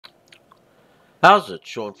How's it,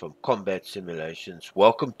 Sean from Combat Simulations?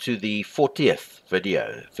 Welcome to the 40th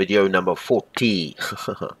video number 40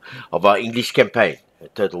 of our English campaign,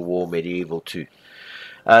 Total War Medieval 2.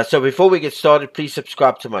 So before we get started, please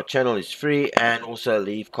subscribe to my channel, it's free, and also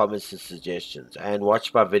leave comments and suggestions. And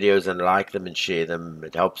watch my videos and like them and share them,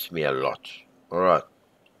 it helps me a lot. Alright.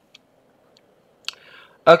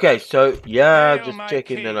 Okay, so yeah, Hail, just my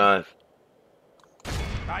checking that king. I've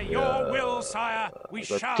By your will, sire, we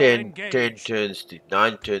got shall 10 engage. turns,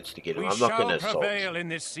 9 turns to get him. We I'm not going shall to assault. prevail in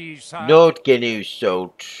this siege, sire. Not going to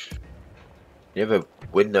assault. Never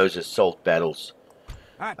win those assault battles.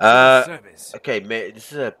 At your service. Okay,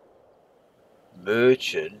 this is a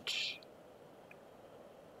merchant.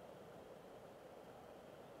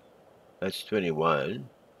 That's 21.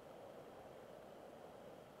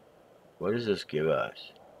 What does this give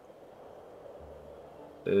us?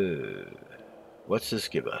 What's this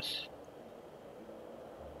give us?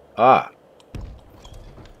 Ah,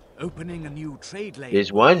 Opening a new trade lane.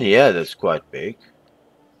 there's one here that's quite big.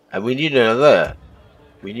 And we need another.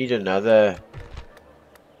 We need another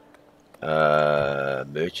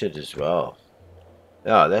merchant as well.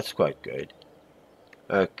 Oh, that's quite good.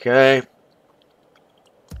 Okay.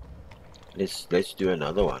 Let's do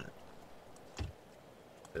another one.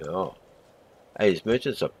 Oh. Hey, these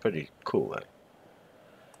merchants are pretty cool, eh?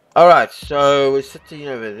 Alright, so we're sitting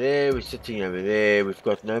over there, we're sitting over there, we've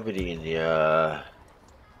got nobody in here.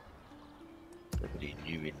 Nobody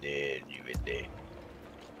new in there,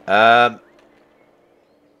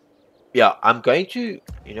 yeah, I'm going to,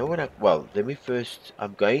 you know what, well, let me first,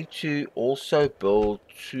 I'm going to also build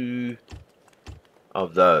 2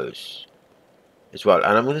 of those as well.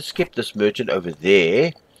 And I'm going to skip this merchant over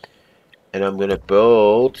there, and I'm going to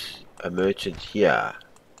build a merchant here.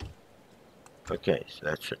 Okay, so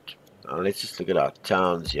that's it. Now let's just look at our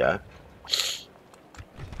towns here.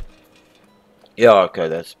 Yeah, okay,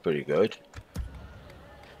 that's pretty good.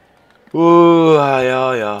 Ooh,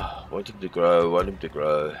 yeah. Want him to grow,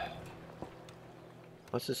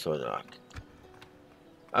 What's this one like?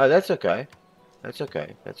 Oh, that's okay. That's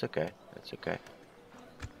okay.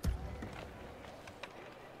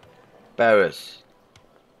 Paris.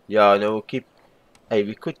 Yeah, no, we'll keep... Hey,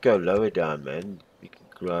 we could go lower down, man. We can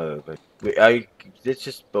grow, but... let's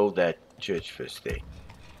just build that church first there.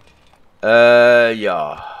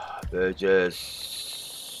 Yeah.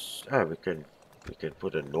 Burgess... Oh, we can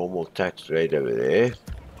put a normal tax rate over there.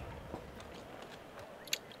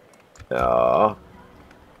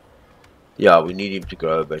 Yeah, we need him to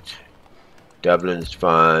grow, but Dublin's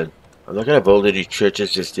fine. I'm not going to build any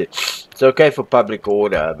churches just yet. It's okay for public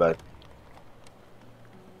order, but...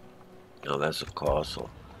 Oh, that's a castle.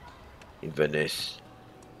 Inverness.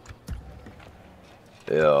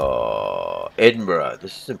 Yeah, Edinburgh.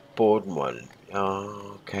 This is an important one.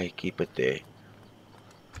 Oh, okay, keep it there.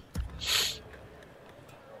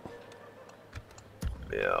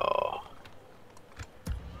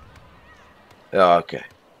 Yeah, okay.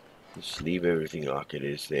 Just leave everything like it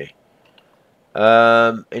is there.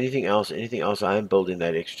 Anything else? I am building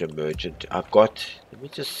that extra merchant. I've got... Let me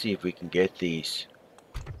just see if we can get these.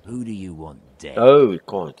 Who do you want dead? Oh, we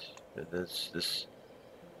can't. This...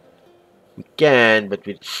 We can, but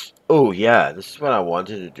we... Oh, yeah, this is what I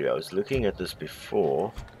wanted to do. I was looking at this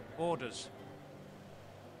before. Orders.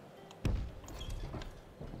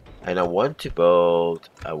 And I want to build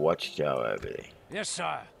a watchtower over there. Yes,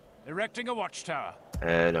 sire. Erecting a watchtower.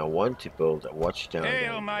 And I want to build a watchtower.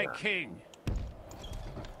 Hail, my king.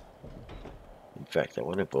 In fact, I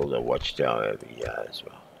want to build a watchtower over here as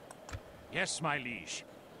well. Yes, my liege.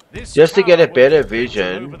 This just to get a better over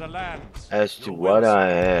vision the lands. as to what I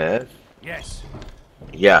have. Yes.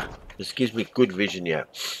 Yeah, this gives me good vision here.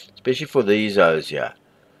 Especially for these O's here.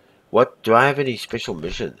 What, do I have any special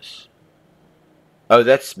missions? Oh,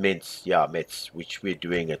 that's Metz. Yeah, Metz, which we're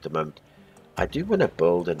doing at the moment. I do want to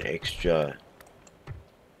build an extra...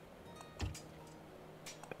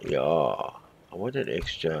 Yeah, I want an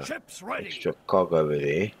extra cog over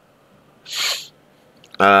there.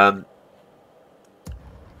 I'm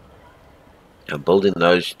building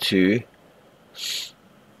those 2.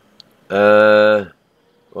 Why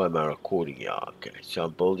am I recording? Yeah, okay. So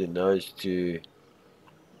I'm building those 2.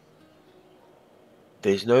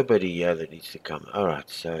 There's nobody here that needs to come. Alright,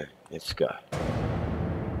 so let's go.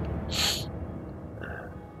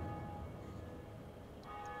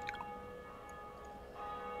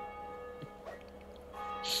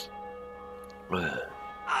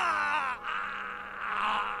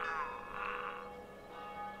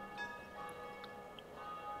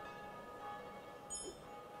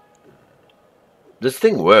 This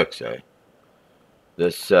thing works, eh?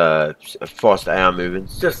 this fast AI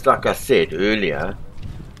movements, just like I said earlier.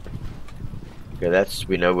 Okay, that's,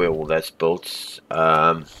 we know where all that's built.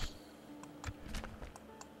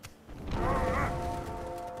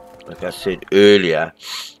 Like I said earlier,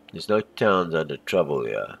 there's no towns under trouble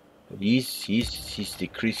here. He's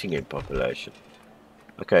decreasing in population.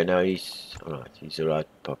 Okay, now he's alright. He's the right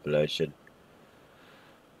population.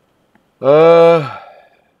 Uh,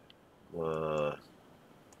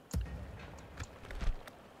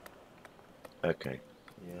 okay.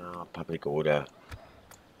 Yeah, public order.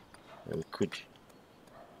 We could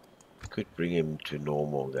bring him to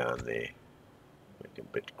normal down there. Make him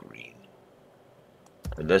a bit green.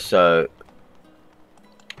 And this, I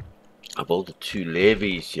built the 2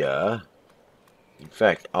 levies here. In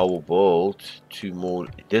fact, I will build 2 more.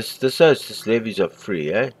 This levies are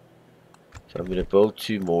free, eh? So I'm gonna build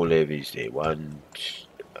 2 more levies there. One.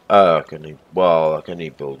 Oh, I can only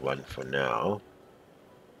build 1 for now.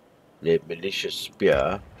 Militia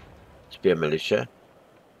spear militia.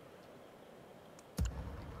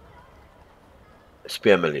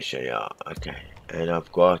 Spear militia, yeah. Okay, and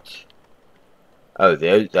I've got. Oh,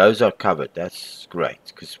 those are covered. That's great,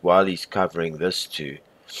 because while he's covering this too,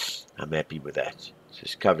 I'm happy with that.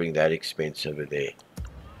 Just covering that expense over there.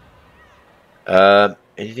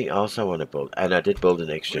 Anything else I want to build? And I did build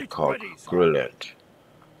an extra cog. Brilliant.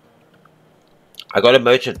 I got a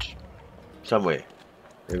merchant somewhere.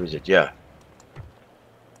 Where is it? Yeah.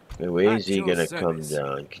 Where is he gonna come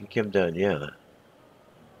down? Can he come down here?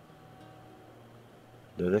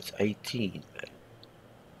 No, that's 18.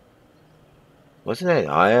 Wasn't that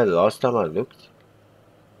higher last time I looked?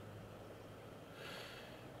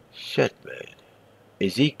 Shit, man.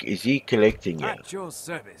 Is he collecting here? At your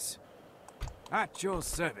service. At your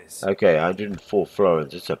service. Okay, 104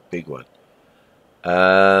 florins. That's a big one.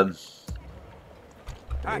 Where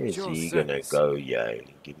is he gonna go? Yeah,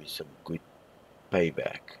 give me some good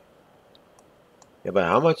payback. Yeah, but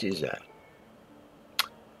how much is that?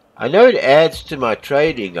 I know it adds to my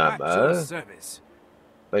trading ammo.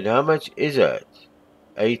 But how much is it?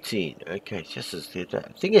 18. Okay, just as good.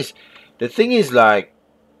 The thing is like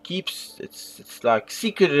it's like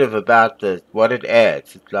secretive about what it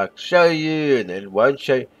adds. It's like show you and then won't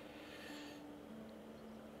show you.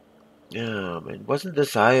 Yeah, man, wasn't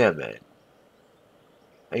this higher, man?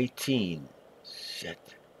 18.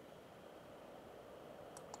 Shit.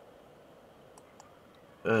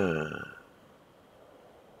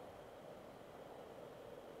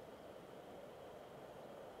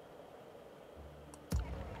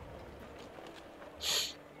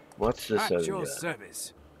 What's this over here?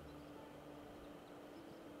 Service.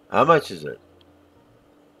 How much is it?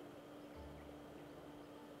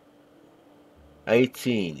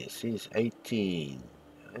 18. It says 18.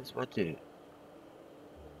 That's what to.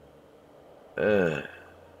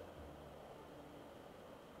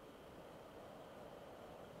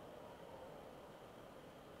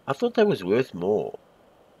 I thought that was worth more.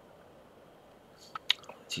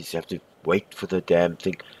 Jeez, you have to wait for the damn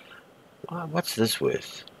thing. What's this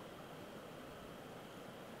worth?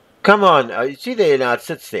 Come on, you see there now, it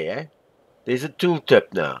sits there. Eh? There's a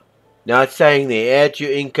tooltip now. Now it's saying there, add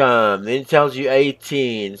your income. Then it tells you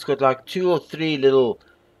 18. It's got like 2 or 3 little.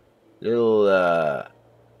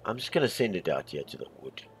 I'm just gonna send it out here to the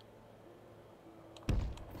wood.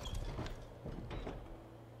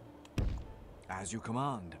 As you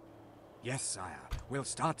command. Yes, sire. We'll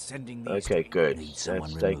start sending these. Okay, good.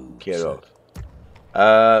 That's taken care of.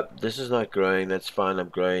 This is not growing. That's fine. I'm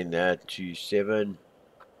growing that to 7.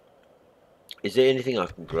 Is there anything I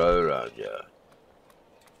can grow around here?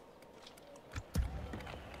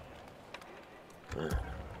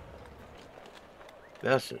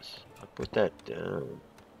 Versus. I'll put that down.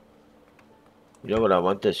 You know what? I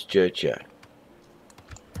want this church here.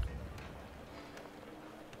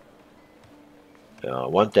 I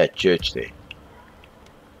want that church there.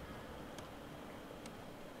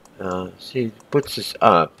 See, it puts us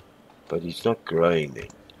up, but he's not growing then.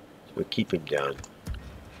 So we'll keep him down.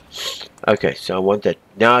 Okay, so I want that.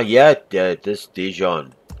 Now, yeah, this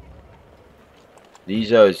Dijon.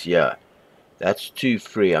 These are, yeah. That's 2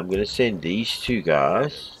 free. I'm going to send these 2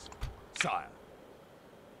 guys. Sire.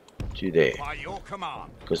 To there. By your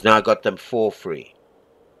command. Because now I got them 4 free.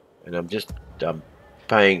 And I'm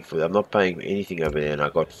paying for them. I'm not paying for anything over there. And I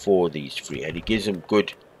got 4 of these free. And he gives them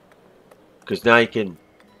good. Because now he can.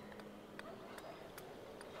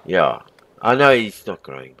 Yeah. I know he's not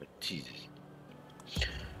growing, but Jesus.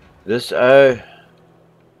 This orders,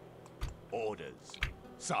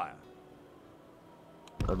 sire.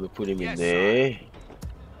 I'm gonna put him in there.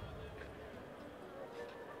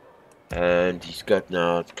 And he's got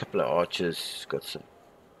now a couple of archers. He's got some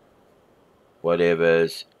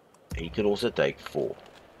whatevers. He can also take 4.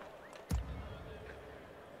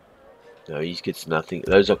 No, he gets nothing.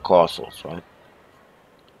 Those are castles, right?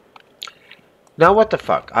 Now what the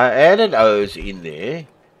fuck? I added O's in there.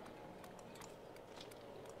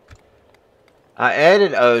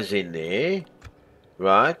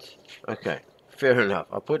 Right? Okay. Fair enough.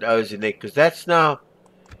 I put O's in there because that's now...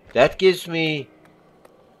 That gives me...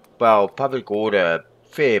 Well, public order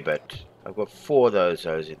fair bit. I've got 4 of those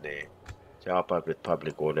O's in there. To help out with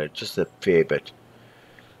public order. Just a fair bit.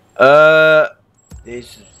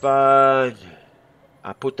 This is fine.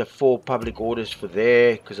 I put the 4 public orders for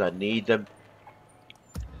there because I need them.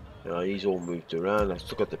 Now he's all moved around. I've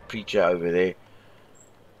still got the preacher over there.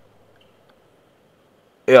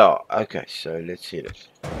 Yeah, okay, so let's hit it.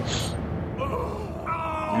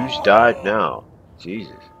 Who's died now?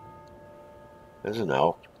 Jesus. Doesn't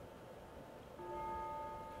help.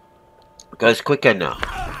 It goes quicker now.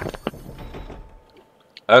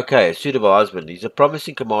 Okay, a suitable husband. He's a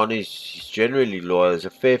promising commander. He's generally loyal. He's a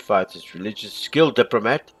fair fighter. He's religious. Skilled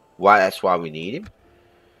diplomat. Why? That's why we need him.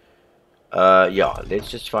 Yeah, let's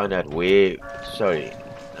just find out where... Sorry.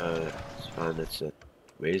 Let's find that's it.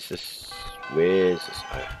 Where's this? Where's this?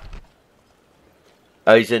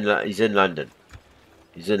 Oh, he's in London.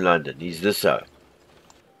 He's in London. He's this O.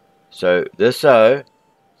 So, this O...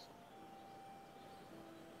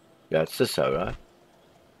 Yeah, it's this O, right?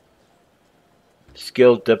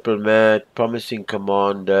 Skilled diplomat, promising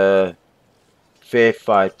commander, fair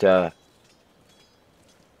fighter.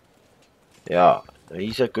 Yeah,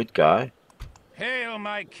 he's a good guy. Hail,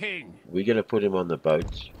 my king! We're gonna put him on the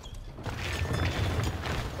boat.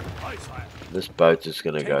 This boat is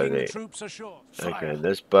gonna go there. Okay, and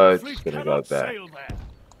this boat is gonna go back.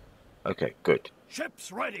 Okay, good.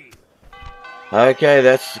 Ships ready. Okay,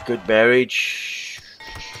 that's a good marriage.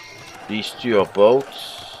 These 2 are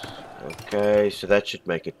bolts. Okay, so that should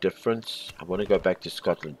make a difference. I want to go back to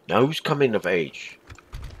Scotland. Now who's coming of age?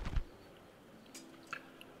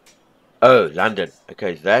 Oh, London.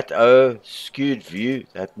 Okay, that skewed view.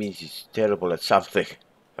 That means he's terrible at something.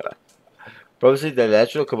 Probably the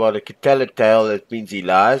natural commander can tell a tale. That means he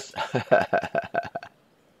lies.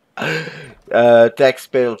 Tax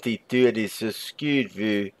penalty 2 and it's a skewed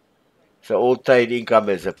view. So all trade income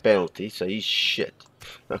is a penalty. So he's shit.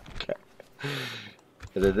 Okay.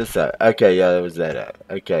 And then this out. Okay, yeah, that was that out.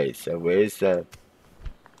 Okay, so where's the...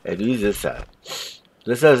 And who's this out?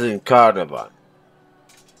 This is in Carnarvon.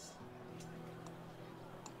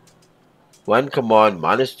 1 command,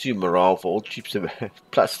 -2 morale for all troops,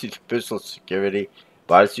 +2 to personal security,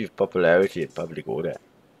 -2 for popularity and public order.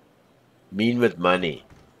 Mean with money.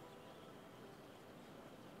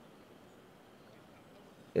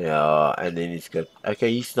 Yeah, and then he's got...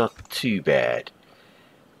 Okay, he's not too bad.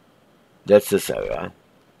 That's this out, right?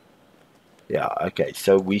 Yeah, okay,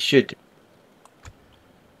 so we should...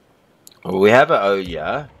 We have a O,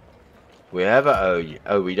 yeah. We have a O.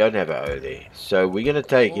 Oh, we don't have a O there. So we're going to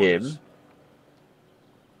take him,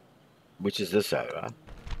 which is this O, right?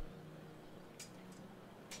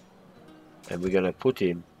 And we're going to put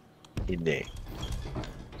him in there.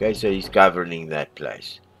 Okay, so he's governing that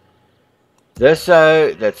place. This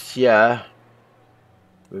O, that's here.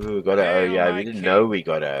 We got a O, yeah. We didn't know we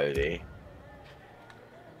got a O there.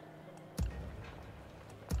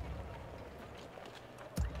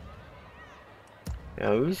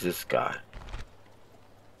 Now, who's this guy?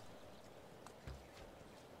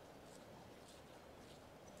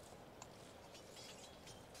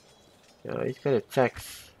 Yeah, he's got a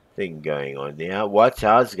tax thing going on there. How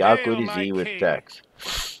good is he with tax?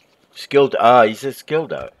 Skilled, he's a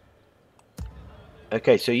skilled O.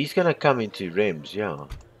 Okay, so he's gonna come into Rems, yeah.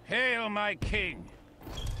 Hail, my king!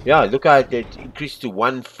 Yeah, look at it increased to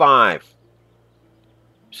 1.5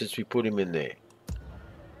 since we put him in there.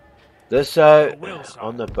 This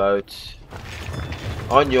on the boat,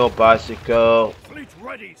 on your bicycle. Fleet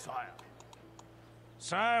ready, sire.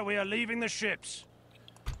 Sire, we are leaving the ships.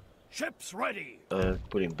 Ships ready.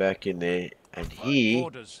 Put him back in there, and he,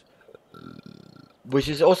 which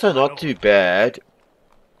is also not too bad.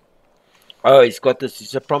 Oh, he's got this.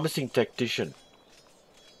 He's a promising tactician,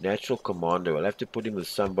 natural commander. We'll have to put him with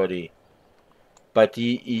somebody, but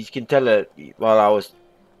he can tell her. While I was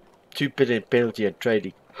 2 penalty and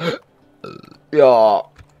trading. Yeah,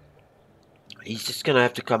 he's just gonna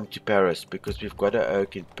have to come to Paris because we've got an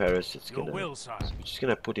oak in Paris. It's gonna. We're just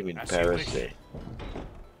gonna put him in Paris there.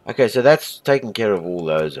 Okay, so that's taking care of all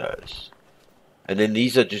those O's, and then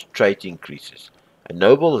these are just trait increases. A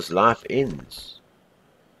noble's life ends.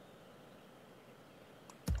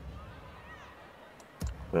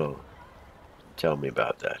 Oh, tell me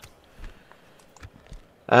about that.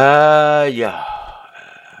 Yeah.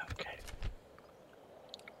 Okay.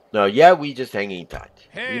 No, yeah, we just hanging tight.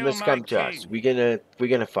 He Hail, must my come to us. king. We're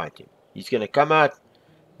gonna fight him. He's gonna come out.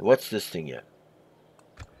 What's this thing here?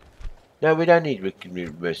 No, we don't need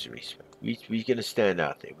mercenaries. We're gonna stand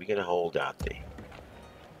out there. We're gonna hold out there.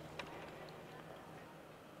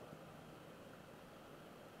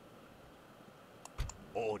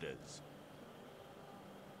 Orders.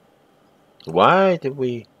 Why did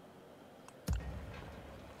we?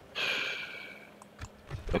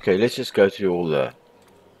 Okay, let's just go through all the.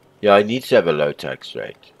 Yeah, I need to have a low tax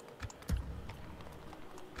rate.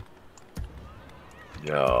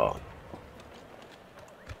 Yeah.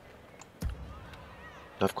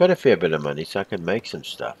 I've got a fair bit of money, so I can make some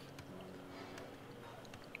stuff.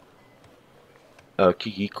 Okay,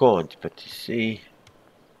 he can't, but you see.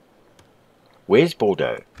 Where's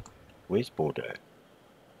Bordeaux? Where's Bordeaux?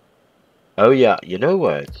 Oh yeah, you know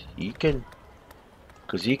what? He can,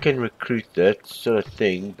 because he can recruit that sort of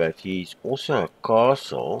thing, but he's also a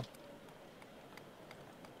castle.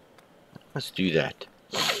 Let's do that.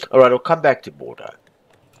 Alright, I'll come back to Bordeaux.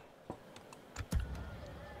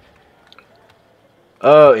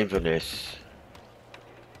 Oh, Inverness.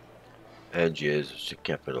 Angiers is the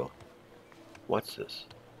capital. What's this?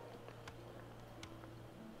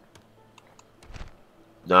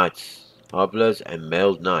 Knights. Hobblers and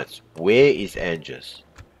mailed knights. Where is Angiers?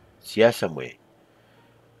 It's here somewhere.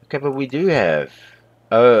 Okay, but we do have...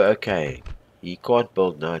 Oh, okay. You can't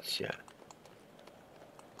build knights here.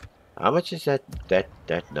 How much is that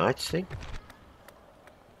knights thing?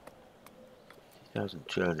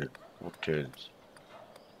 3,200 turns.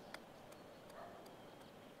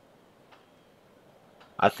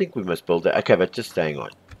 I think we must build that. Okay, but just hang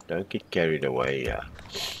on. Don't get carried away here.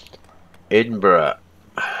 Edinburgh.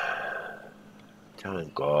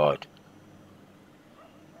 Thank God.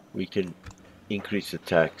 We can increase the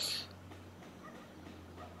tax.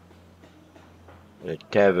 The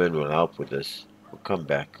tavern will help with this. We'll come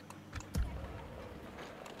back.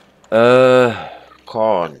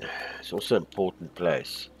 Caen. It's also an important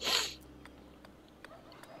place.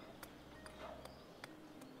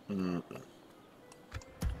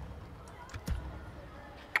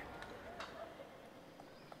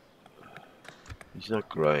 He's not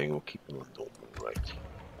growing. We'll keep him on normal rate.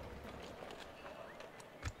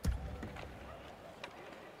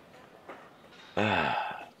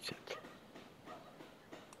 That's it.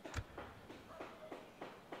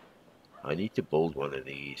 I need to build one of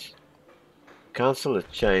these. Council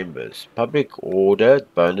of Chambers. Public order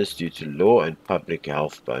bonus due to law and public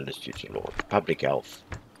health bonus due to law. Public health.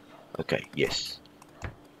 Okay, yes.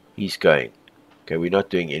 He's going. Okay, we're not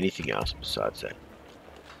doing anything else besides that.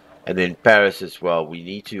 And then Paris as well. We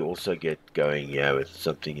need to also get going here with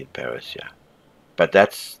something in Paris, yeah. But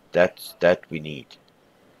that we need.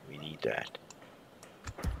 We need that.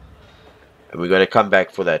 And we're going to come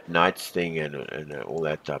back for that Knights thing and all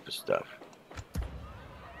that type of stuff.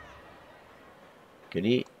 Can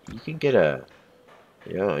he can get a,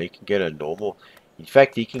 yeah, he can get a normal, in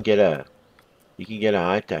fact he can get a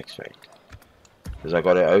high tax rate. Because I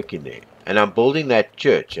got an oak in there. And I'm building that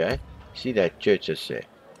church, eh? See that church I said?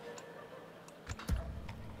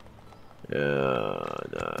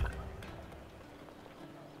 No.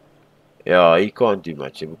 Yeah, he can't do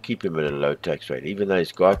much. We'll keep him at a low tax rate, even though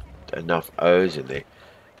he's got enough O's in there.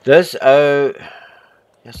 This O,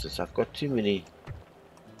 yes, I've got too many.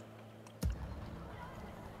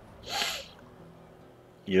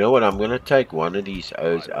 You know what? I'm going to take one of these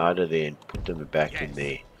O's out of there and put them back in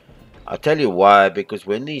there. I'll tell you why. Because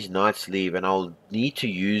when these knights leave, and I'll need to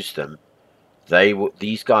use them,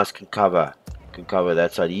 these guys can cover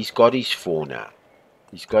that side. He's got his 4 now.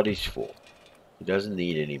 He's got his 4. He doesn't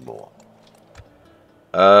need any more.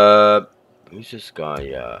 Who's this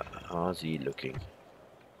guy? How's he looking?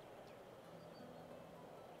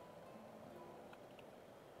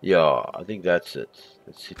 Yeah, I think that's it.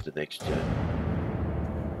 Let's hit the next turn.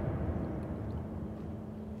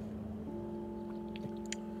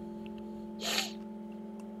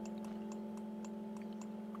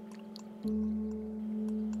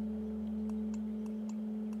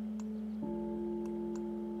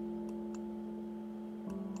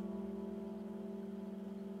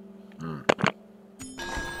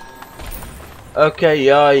 Okay,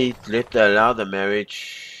 yeah, he allow the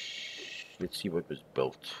marriage. Let's see what was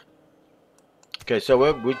built. Okay, so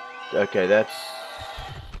okay, that's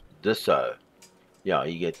this. Yeah,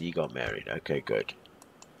 he got married. Okay, good.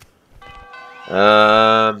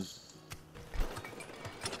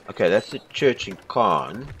 Okay, that's the church in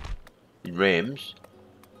Caen, in Reims.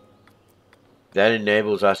 That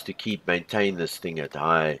enables us to maintain this thing at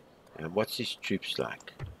high. And what's his troops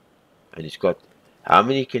like? And he's got, how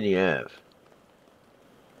many can he have?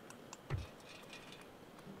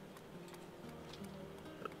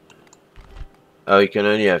 Oh, he can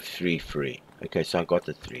only have 3 free. Okay, so I got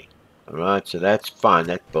the 3. Alright, so that's fine.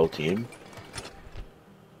 That built him.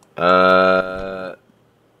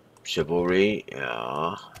 Chivalry.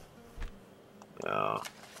 Yeah. Yeah.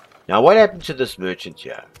 Now, what happened to this merchant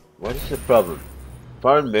here? What is the problem?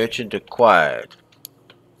 Foreign merchant acquired.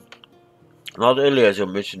 Not only has your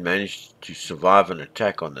merchant managed to survive an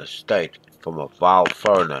attack on the state from a vile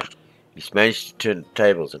foreigner, he's managed to turn the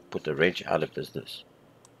tables and put the wrench out of business.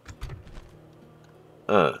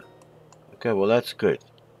 Oh. Okay, well that's good.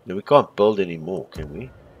 Now we can't build anymore, can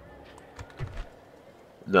we?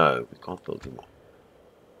 No, we can't build anymore.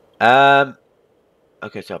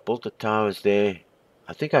 Okay, so I built the towers there.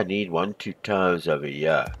 I think I need 1, 2 towers over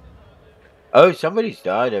here. Oh, somebody's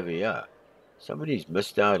died over here. Somebody's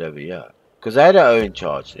missed out over here. Because I had an O in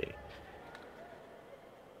charge there.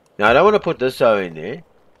 Now, I don't want to put this O in there.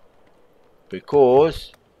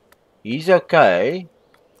 Because he's okay.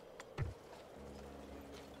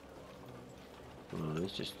 Oh,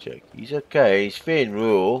 let's just check. He's okay. He's fair in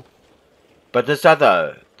rule. But this other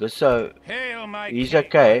O. This O. Hail my He's king,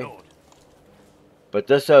 okay. my lord. But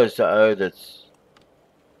this O is the O that's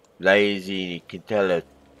lazy. And you can tell a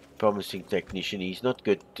promising technician. He's not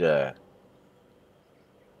good. And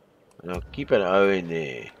I'll keep an O in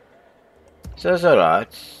there. So that's alright.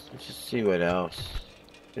 Let's just see what else.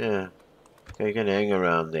 Yeah. Okay, you can hang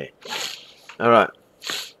around there. Alright.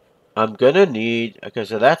 I'm gonna need... Okay,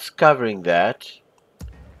 so that's covering that.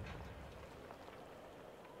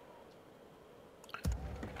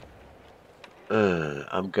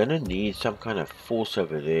 I'm gonna need some kind of force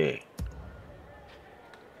over there.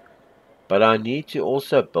 But I need to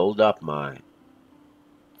also build up my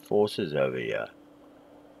forces over here.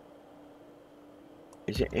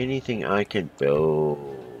 Is there anything I can build?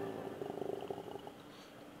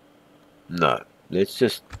 No. Let's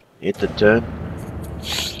just hit the turn.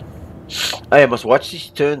 Hey, I must watch these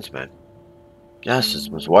turns, man. Yes, I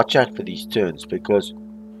must watch out for these turns because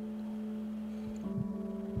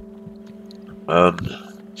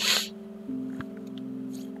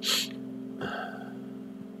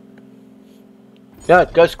yeah,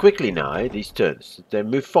 it goes quickly now, eh, these turns. They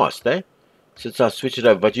move fast, eh? Since I switch it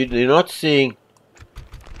over. But you're not seeing...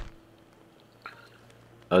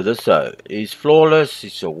 Oh, this he's flawless,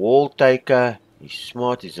 he's a wall taker, he's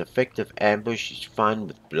smart, he's effective ambush, he's fine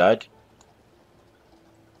with blood.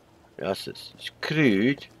 Yes, he's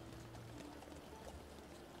crude.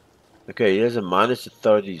 Okay, he has a minus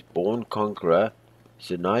authority, he's born conqueror,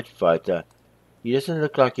 he's a night fighter. He doesn't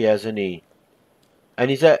look like he has any... And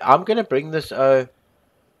he's a... I'm gonna bring this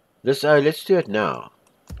let's do it now.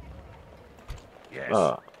 Yes.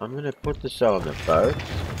 Oh, I'm gonna put this on the boat.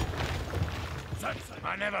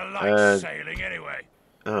 I never liked sailing anyway.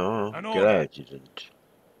 Oh, glad you didn't.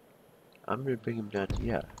 I'm gonna bring him down to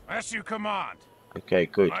here. As you command. Okay,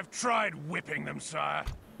 good. I've tried whipping them, sire.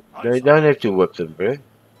 They don't have to whip them, bro.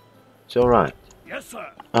 It's alright. Yes,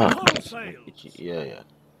 sir. Ah, Full sails. yeah.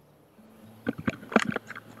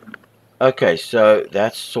 Okay, so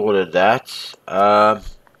that's sorted that.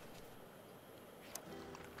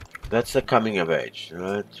 That's the coming of age,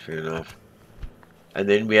 right? Fair enough. And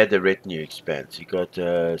then we had the retinue expanse. You got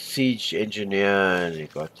a siege engineer and you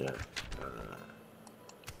got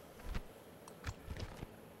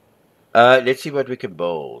let's see what we can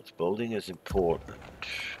build. Building is important.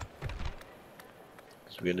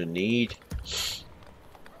 So we're gonna need...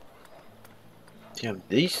 Damn,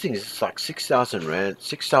 these things, it's like 6,000 rand,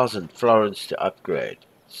 6,000 florins to upgrade.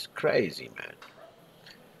 It's crazy, man.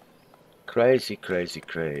 Crazy.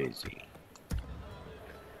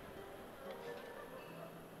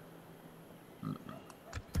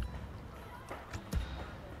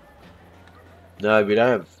 No, we don't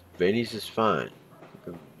have... Venice is fine.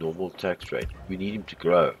 Normal tax rate. We need him to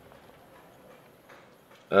grow.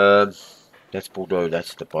 That's Bordeaux,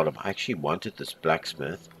 that's the bottom. I actually wanted this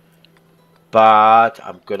blacksmith. But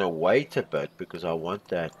I'm gonna wait a bit because I want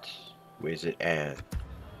that... Where's it at?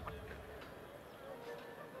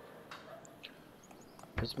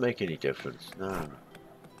 Does it make any difference? No.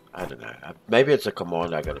 I don't know. Maybe it's a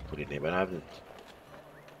command I gotta put in there, but I haven't.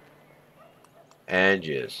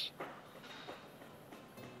 Angiers.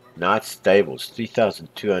 Night stables,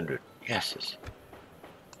 3,200. Yes.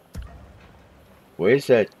 Where's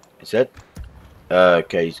that? Is that...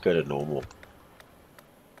 okay, he's got a normal.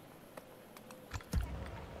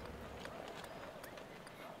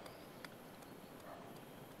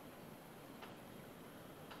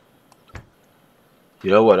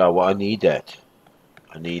 You know what? I need that.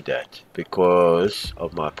 I need that because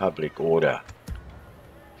of my public order.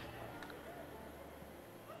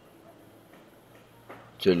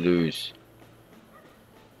 To lose.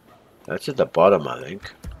 That's at the bottom, I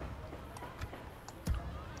think.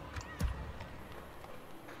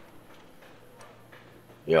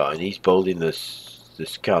 Yeah, and he's building this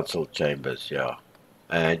council chambers, yeah.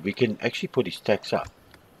 And we can actually put his tax up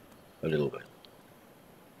a little bit.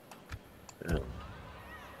 Yeah.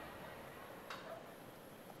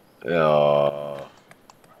 Yeah.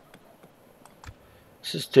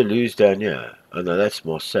 This is Toulouse down here. Oh no, that's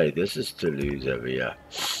Marseille. This is Toulouse over here.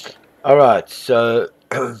 Alright, so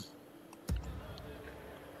is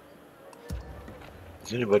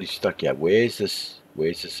anybody stuck here? Where's this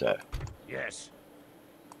at? Yes.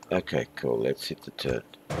 Okay, cool. Let's hit the turn.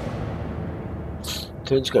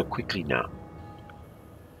 Turns go quickly now.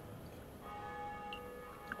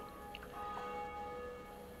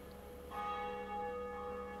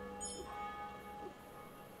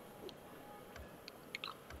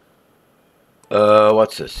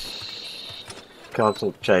 What's this?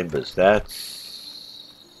 Council chambers.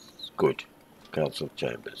 That's good. Council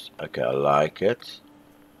chambers. Okay, I like it.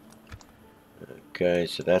 Okay,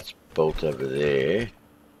 so that's built over there.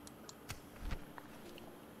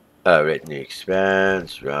 Retinue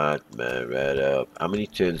expands. Right, man, right up. How many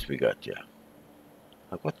turns we got here?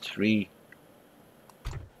 I've got three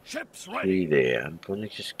Ships ready. there. I'm gonna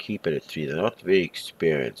just keep it at 3. They're not very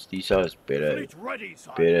experienced. These are better Fleet ready,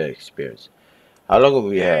 sire. experience. How long have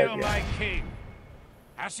we had? Hail, Yeah. my king.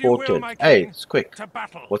 As you 4 will, turns. my Hey, king. it's quick. To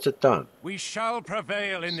battle. What's it done? We shall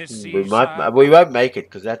prevail in this siege, We sire. won't make it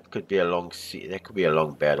because that could be a long that could be a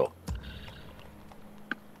long battle.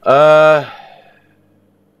 Well,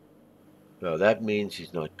 that means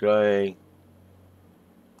he's not growing.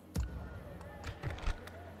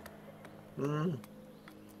 No.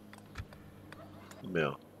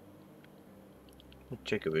 Let's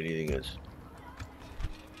check if anything is.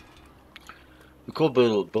 We could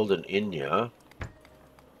build an inn here.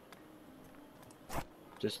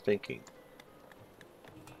 Just thinking.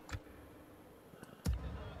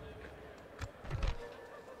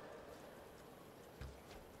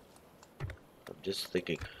 I'm just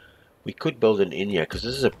thinking. We could build an inn here because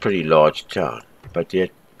this is a pretty large town. But yet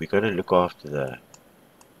we're going to look after the...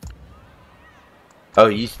 Oh,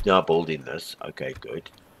 he's now building this. Okay, good.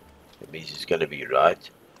 That means it's going to be right.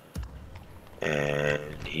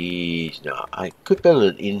 And he's now... I could build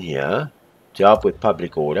an inn here to help with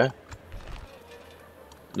public order.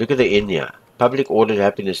 Look at the inn here. Public order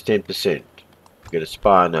happiness 10%. Get a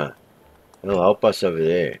spy on her. It'll help us over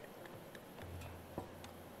there.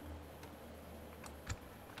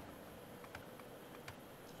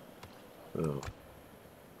 Oh.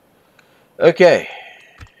 Okay.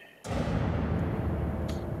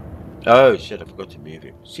 Oh shit, I forgot to move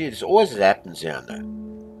him. See, this always happens down there.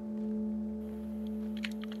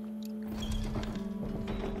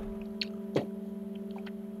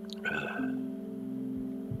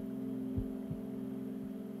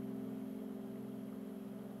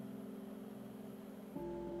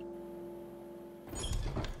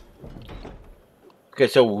 Okay,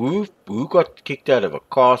 so who got kicked out of a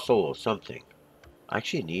castle or something? I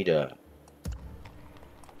actually need a...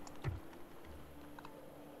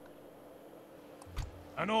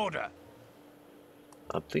 An order.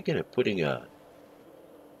 I'm thinking of putting a...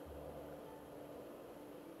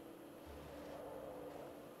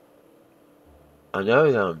 I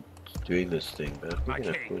know that I'm doing this thing, but I'm thinking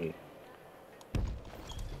of putting...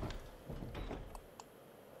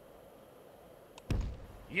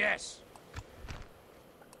 Yes.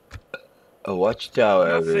 a watchtower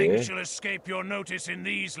over Nothing there. shall escape your notice in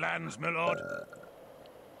these lands, my lord.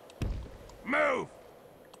 Move!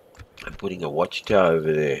 I'm putting a watchtower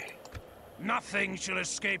over there. Nothing shall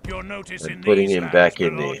escape your notice in And these putting him lands, back my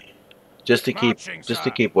in lord. there. Just to Marching,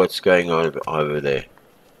 keep sir. what's going on over there.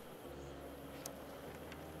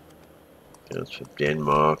 That's from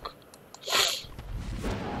Denmark.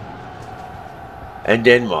 And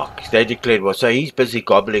Denmark. They declared war. So he's busy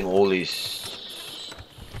gobbling all his...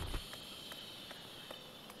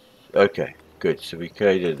 Okay, good. So we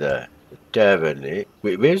created the tavern there.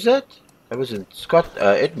 Where's that? That was in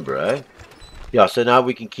Edinburgh, eh? Yeah, so now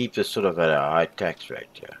we can keep this sort of at a high tax rate,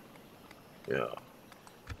 yeah. Yeah.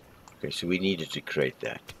 Okay, so we needed to create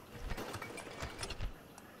that.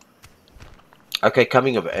 Okay,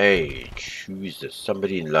 coming of age. Who is this?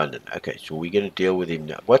 Somebody in London. Okay, so we're going to deal with him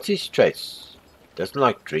now. What's his traits? Doesn't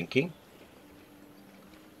like drinking.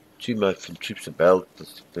 2 months from troops of belt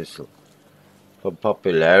vessel. From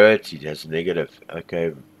popularity, it has negative.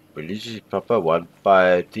 Okay, religious proper, 1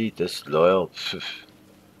 piety, disloyal.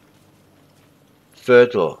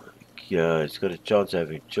 Fertile. Yeah, it's got a chance of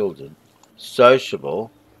having children.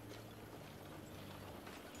 Sociable.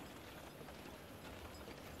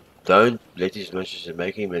 Don't let his messages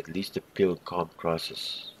make him at least appeal calm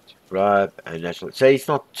crisis. To bribe and national. So he's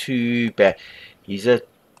not too bad. He's a.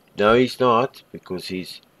 No, he's not. Because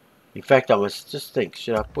he's. In fact, I must just think.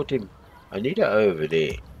 Should I put him. I need it over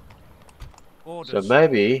there. So Orders.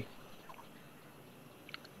 maybe.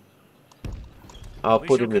 I'll We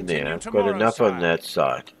put shall him in there. continue I've got tomorrow, enough on sire. that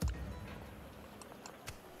side.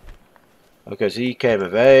 Okay, so he came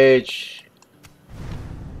of age.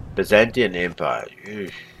 Byzantine Empire.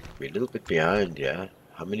 Eesh, we're a little bit behind, yeah.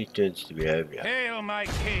 How many turns do we have here? Hail, my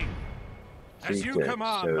king. As 3 you turns,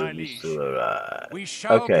 command, so my we liege. still arrive. We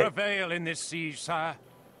shall Okay, prevail in this siege, sire.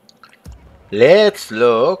 let's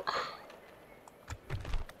look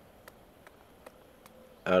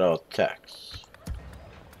at our tax.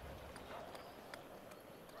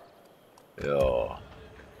 Yeah.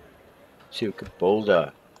 See, we could build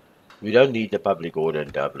a. We don't need the public order in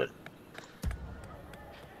Dublin.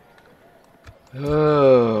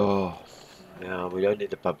 Oh. Yeah, we don't need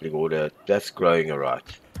the public order. That's growing alright.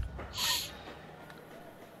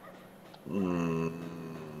 No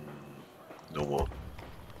more.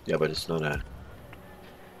 Yeah, but it's not a...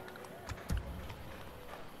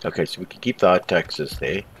 Okay, so we can keep the high taxes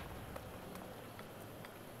there.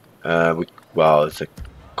 Well, it's a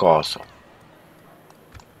castle.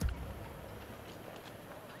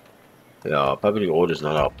 Yeah, public order is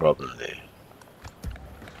not our problem there.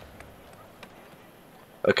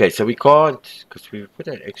 Okay, so we can't, because we put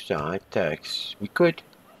an extra high tax. We could.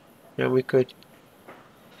 Yeah, we could.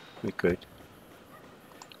 We could.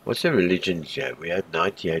 What's the religion here? We had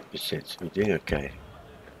 98%, so we're doing okay.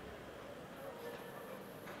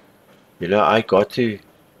 You know, I got to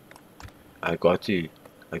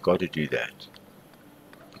do that.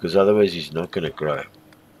 Because otherwise he's not going to grow.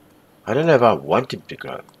 I don't know if I want him to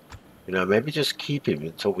grow. You know, maybe just keep him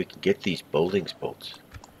until we can get these buildings built.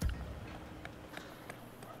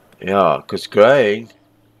 Yeah, because growing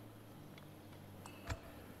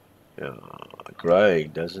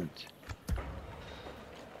doesn't...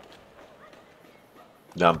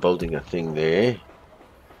 Now I'm building a thing there.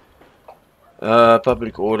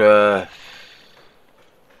 Public order.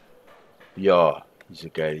 Yeah, he's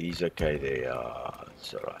okay there. Yeah,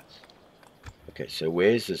 it's alright. Okay, so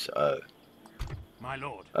where's this? My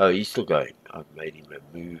lord. Oh, he's still going. I've made him a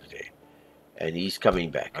move there. And he's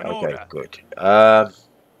coming back. An Okay, order. good.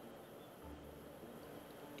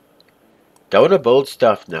 Don't want to build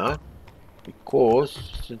stuff now.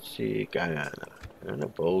 Because, let's see, I don't want to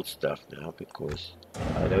build stuff now because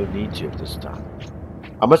I don't need to at this time.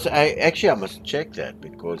 I must check that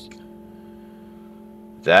because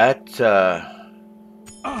that,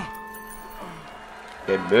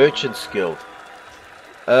 okay, merchant skill.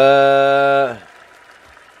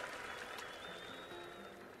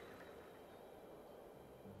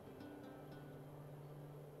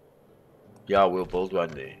 Yeah, we'll build one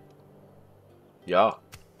there. Yeah.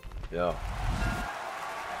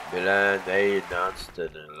 Milan, they announced an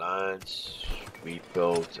alliance. We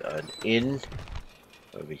built an inn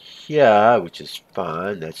over here, which is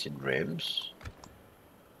fine. That's in Rems.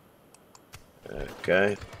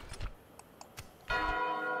 Okay.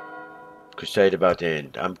 Crusade about to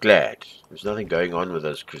end. I'm glad. There's nothing going on with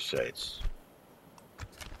those crusades.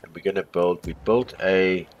 And we're gonna build. We built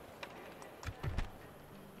a.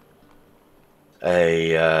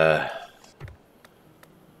 I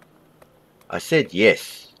said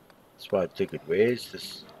yes. That's why I took it. Where is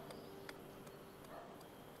this?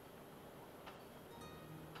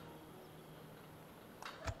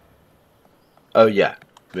 Oh yeah,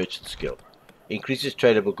 merchant skill. Increases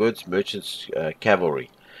tradable goods, merchants, cavalry.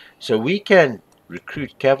 So we can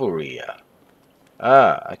recruit cavalry here.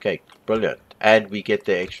 Ah, okay, brilliant. And we get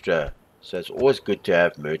the extra. So it's always good to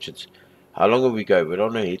have merchants. How long will we go? We're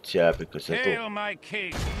on a hit here because that'll... Hail, my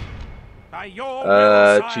king. By your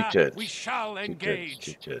will, 2 sire, turns. we shall engage.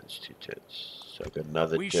 2 turns. So I've got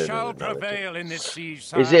another We turn shall and another prevail turn. in this siege,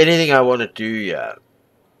 sire. Is there anything I want to do here?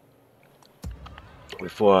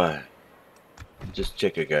 Before I just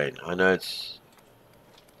check again. I know it's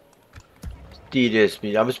tedious.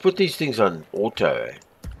 I must put these things on auto.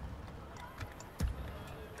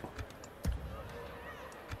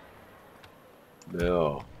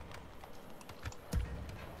 No.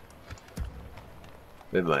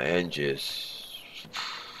 Where my engines?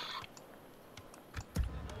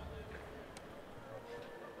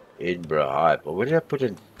 Edinburgh High. But where did I put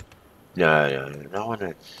in? No, I want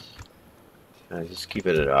to. No, just keep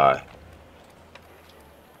it at high.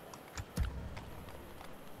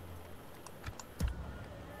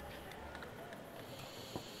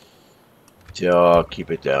 Yeah,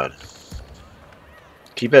 keep it down.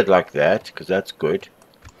 Keep it like that, because that's good.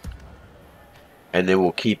 And then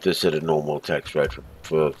we'll keep this at a normal tax rate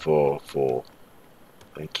and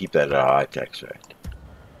keep that at a high tax rate.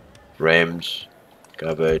 Rams,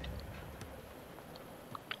 covered.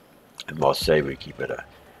 And Marseille we keep it at.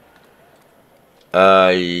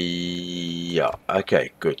 Yeah,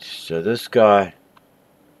 okay, good. So this guy.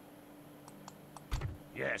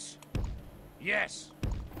 Yes. Yes.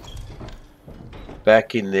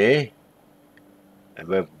 Back in there. And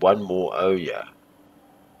we have one more O, yeah.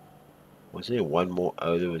 Was there one more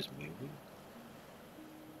O that was moving?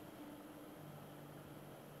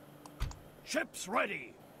 Ships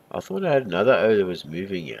ready. I thought I had another O that was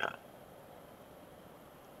moving, yeah.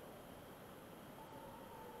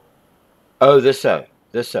 Oh, this O.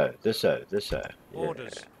 This O. This O. This O. Yeah.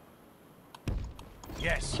 Orders.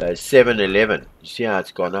 Yes. So 7-11. You see how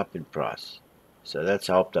it's gone up in price. So that's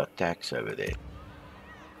helped our tax over there.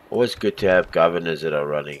 Always good to have governors that are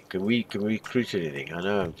running. Can we recruit anything? I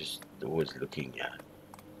know I'm just always looking at.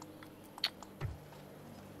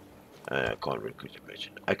 I can't recruit a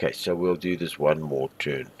merchant. Okay, so we'll do this one more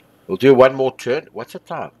turn. We'll do one more turn. What's the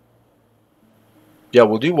time? Yeah,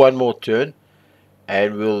 we'll do one more turn.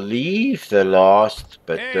 And we'll leave the last,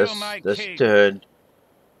 but this turn.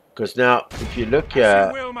 Because now, if you look here,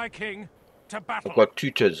 As you will, my king. To battle. I've got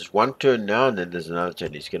two turns. There's one turn now, and then there's another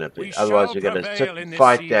turn. He's going to be. Otherwise, we're going to sit and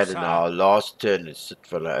fight that, and our last turn is sit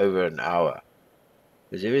for like over an hour.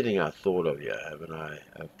 There's everything I thought of here, haven't I?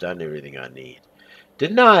 I've done everything I need.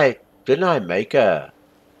 Didn't I make a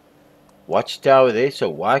watchtower there? So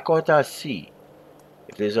why can't I see?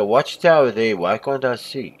 If there's a watchtower there, why can't I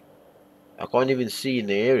see? I can't even see in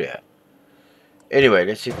the area. Anyway,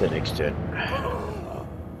 let's hit the next turn.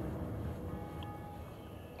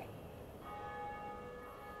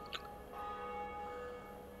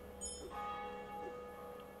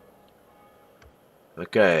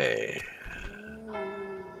 Okay.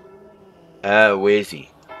 Where's he?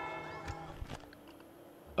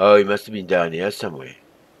 Oh, he must have been down here somewhere.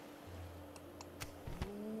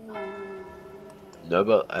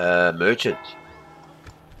 Noble, merchant.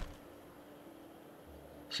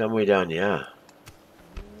 Somewhere down here.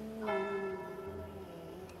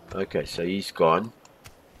 Okay, so he's gone.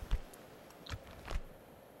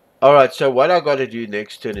 Alright, so what I got to do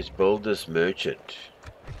next turn is build this merchant.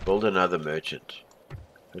 Build another merchant.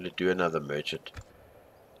 I'm going to do another merchant.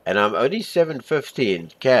 And I'm only 750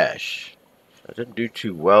 in cash. I didn't do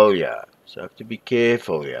too well here. So I have to be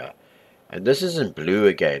careful here. And this isn't blue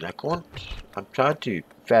again. I can't. I'm trying to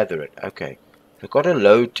feather it. Okay. I've got a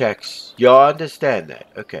low tax. Yeah, I understand that.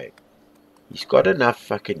 Okay. He's got enough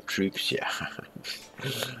fucking troops here.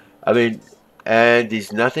 I mean, and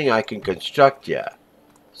there's nothing I can construct here.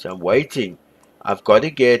 So I'm waiting. I've got to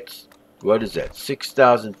get, what is that?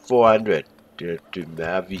 6,400 to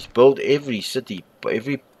have. He's built every city,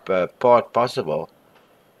 every part possible.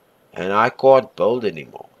 And I can't build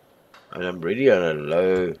anymore. And I'm really on a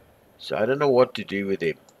low. So I don't know what to do with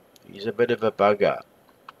him. He's a bit of a bugger.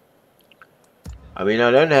 I mean,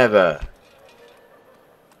 I don't have a...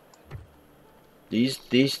 These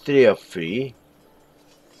three are free.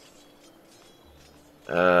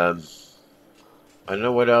 I don't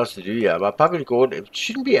know what else to do here. My public order, it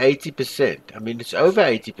shouldn't be 80%. I mean, it's over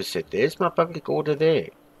 80%. There's my public order there.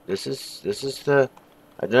 This is the...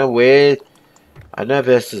 I don't know where... I don't know if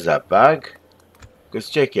this is a bug. Let's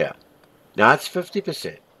check here. Now it's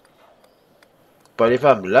 50%. But if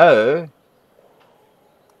I'm low...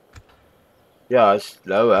 Yeah, it's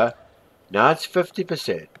lower. Now it's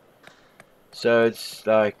 50%. So it's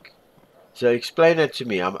like... So explain it to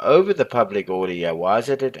me. I'm over the public order here. Why is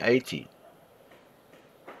it at 80?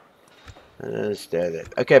 I don't understand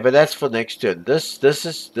that. Okay, but that's for next turn. This.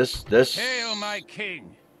 Hail, my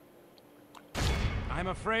king. I'm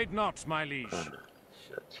afraid not, my liege. Oh, no.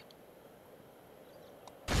 Shit.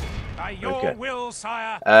 By your will,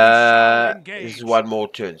 sire, we shall engage. This is one more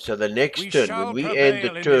turn. So the next We turn, shall when we end the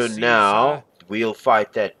prevail in turn this siege, now, sire. we'll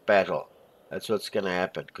fight that battle. That's what's going to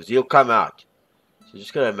happen. Because he'll come out. So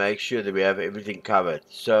just going to make sure that we have everything covered.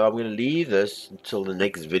 So I'm going to leave this until the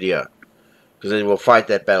next video. Because then we'll fight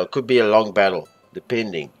that battle. Could be a long battle.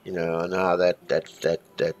 Depending, you know, on how that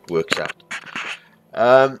works out.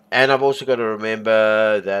 And I've also got to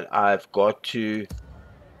remember that I've got to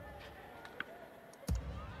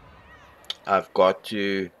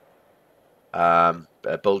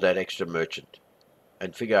build that extra merchant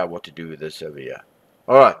and figure out what to do with this over here.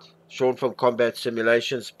 Alright, Sean from Combat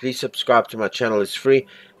Simulations. Please subscribe to my channel, it's free.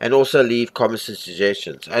 And also leave comments and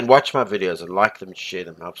suggestions. And watch my videos and like them and share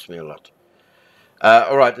them, helps me a lot.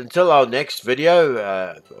 Alright, until our next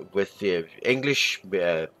video with the English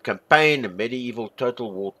campaign, Medieval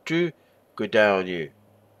Total War 2, good day on you.